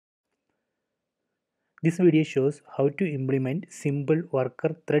This video shows how to implement simple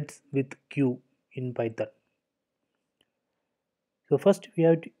worker threads with queue in Python. So first we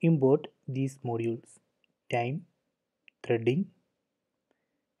have to import these modules: time, threading,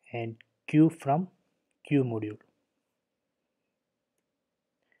 and queue from queue module.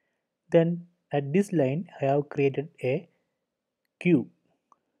 Then at this line I have created a queue.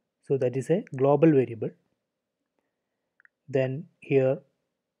 So that is a global variable. Then here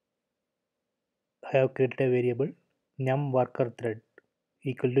I have created a variable num worker thread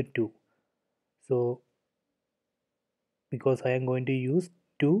equal to 2. So because I am going to use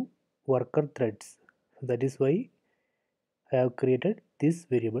two worker threads, so that is why I have created this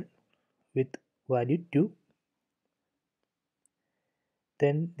variable with value 2.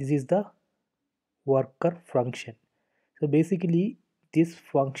 Then this is the worker function. So basically this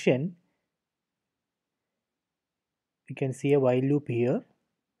function, you can see a while loop here.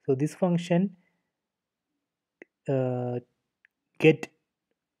 So this function uh, get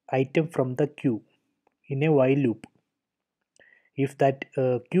item from the queue in a while loop. If that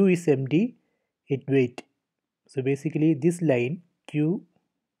queue is empty, it wait. So basically this line queue,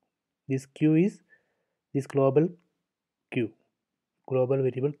 this queue is this global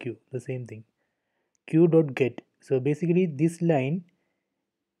variable queue, the same thing, queue dot get. So basically this line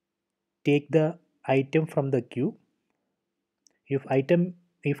take the item from the queue. If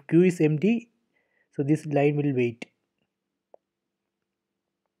queue is empty, so this line will wait.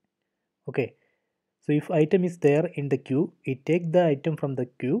 Okay, so if item is there in the queue, it take the item from the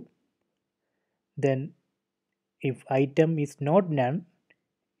queue. Then if item is not none,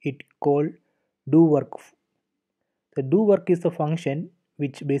 it call do work. The do work is the function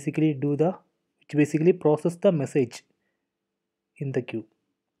which basically process the message in the queue.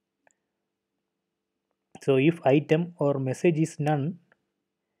 So if item or message is none,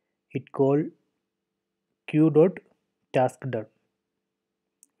 it call queue dot task done.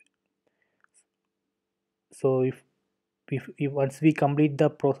 So if once we complete the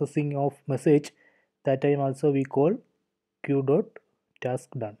processing of message, that time also we call queue dot task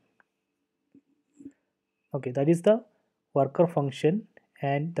done. Okay, that is the worker function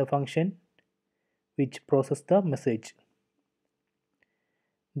and the function which process the message.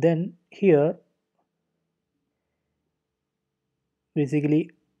 Then here basically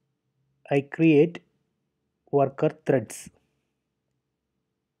I create worker threads.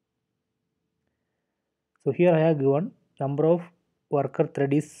 So here I have given number of worker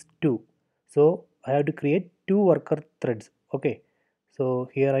thread is 2. So I have to create 2 worker threads. Okay, so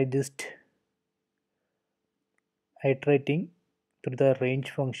here I just iterating through the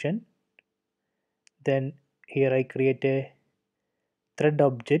range function. Then here I create a thread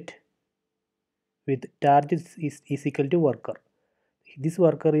object with target is equal to worker. This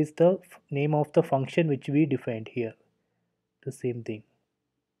worker is the name of the function which we defined here. The same thing.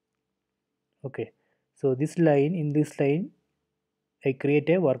 Okay, so this line, in this line I create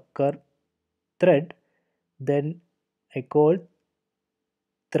a worker thread, then I call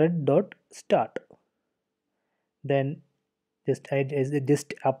thread dot start. Then just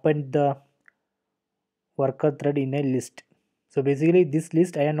append the worker thread in a list. So basically this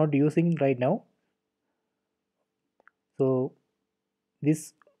list I am not using right now. So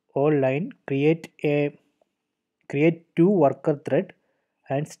this whole line create 2 worker thread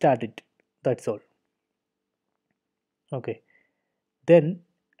and start it. That's all. Okay, then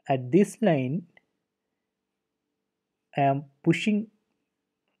at this line I am pushing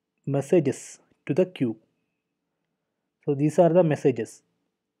messages to the queue. So these are the messages: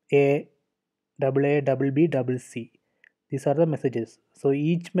 A, double B, double C. These are the messages. So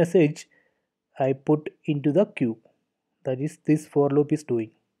each message I put into the queue. That is this for loop is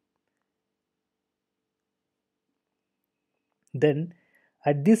doing. Then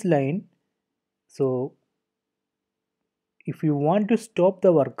at this line, so if you want to stop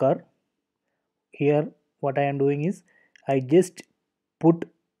the worker, here what I am doing is I just put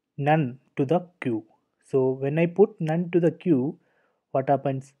none to the queue. So when I put none to the queue, what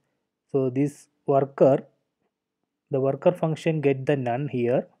happens? So this worker, the worker function get the none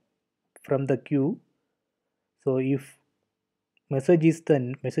here from the queue. So if message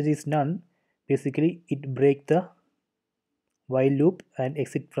is none, basically it break the while loop and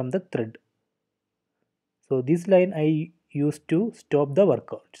exit from the thread. So this line I used to stop the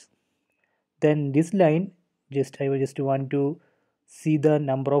workers. Then this line I just want to see the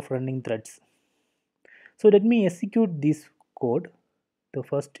number of running threads. So let me execute this code. The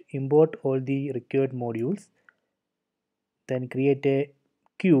first import all the required modules, then create a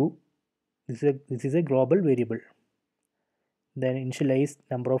queue. This is a global variable. Then initialize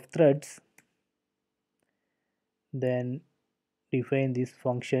number of threads. then define this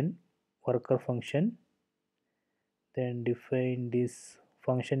function, worker function, then define this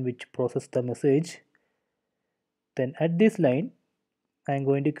function which process the message. Then at this line I am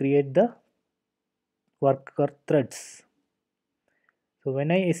going to create the worker threads. So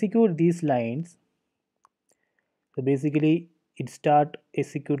when I execute these lines, so basically it start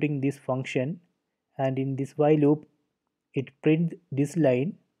executing this function, and in this while loop it print this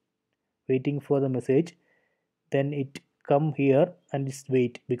line waiting for the message. Then it come here and just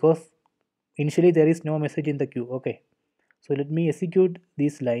wait, because initially there is no message in the queue. Okay, so let me execute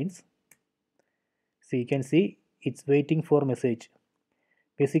these lines. So you can see it's waiting for message.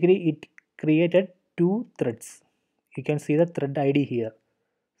 Basically it created two threads. You can see the thread id here.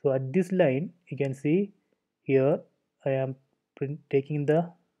 So at this line you can see here I am taking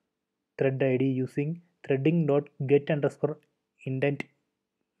the thread id using threading dot get underscore indent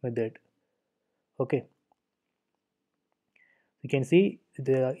method. Okay, you can see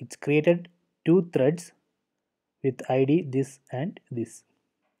it's created two threads with id this and this.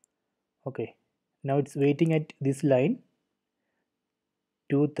 Okay, now it's waiting at this line.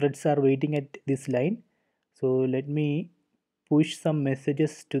 Two threads are waiting at this line. So let me push some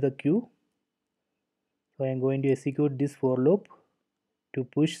messages to the queue. So I am going to execute this for loop to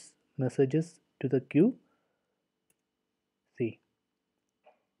push messages to the queue. See,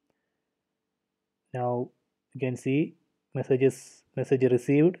 now you can see message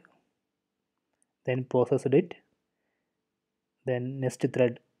received, then processed it. Then next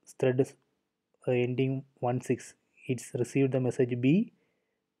thread is ending 16. It's received the message B,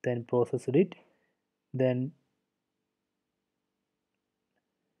 then processed it. Then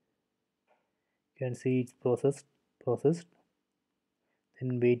you can see it's processed,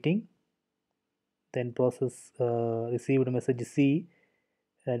 then waiting, then received message C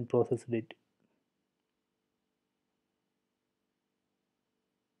and processed it.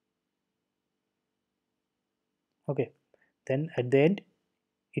 Okay, then at the end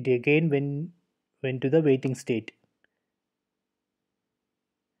it again went to the waiting state.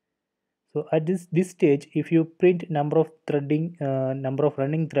 So at this stage, if you print number of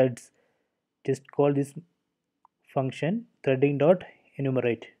running threads, just call this function threading dot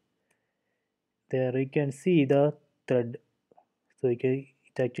enumerate. There you can see the thread. So it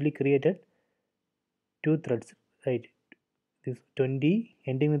actually created two threads, right? This 20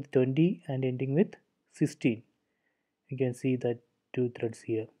 ending with 20 and ending with 16. You can see that two threads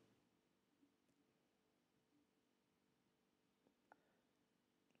here.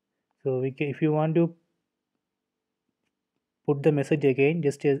 So if you want to put the message again,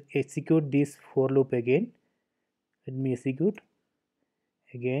 just execute this for loop again. Let me execute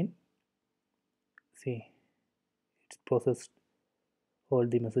again. See, it's processed all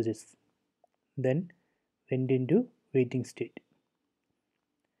the messages, then went into waiting state.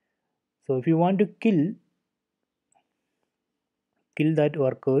 So if you want to kill that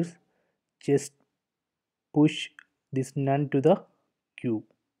workers, just push this none to the queue.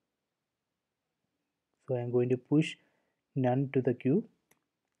 So I am going to push none to the queue.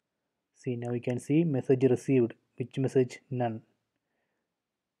 See, now you can see message received. Which message? None.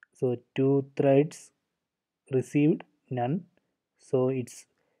 So two threads received none. So it's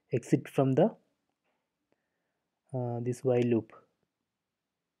exit from the this while loop.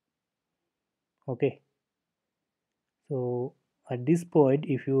 Okay. So at this point,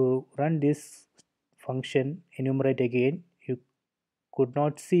 if you run this function enumerate again, you could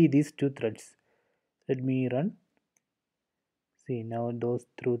not see these two threads. Let me run. See, now those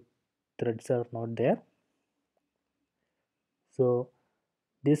two threads are not there. So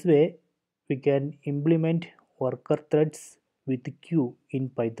this way we can implement worker threads with queue in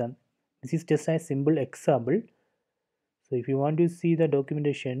Python. This is just a simple example. So if you want to see the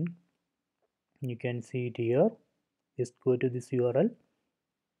documentation, you can see it here. Just go to this URL.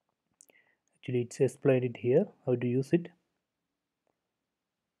 Actually it's explained it here how to use it.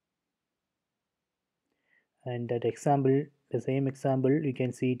 And that example, the same example, you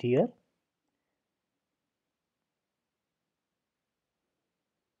can see it here.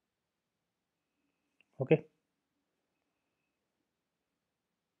 Okay.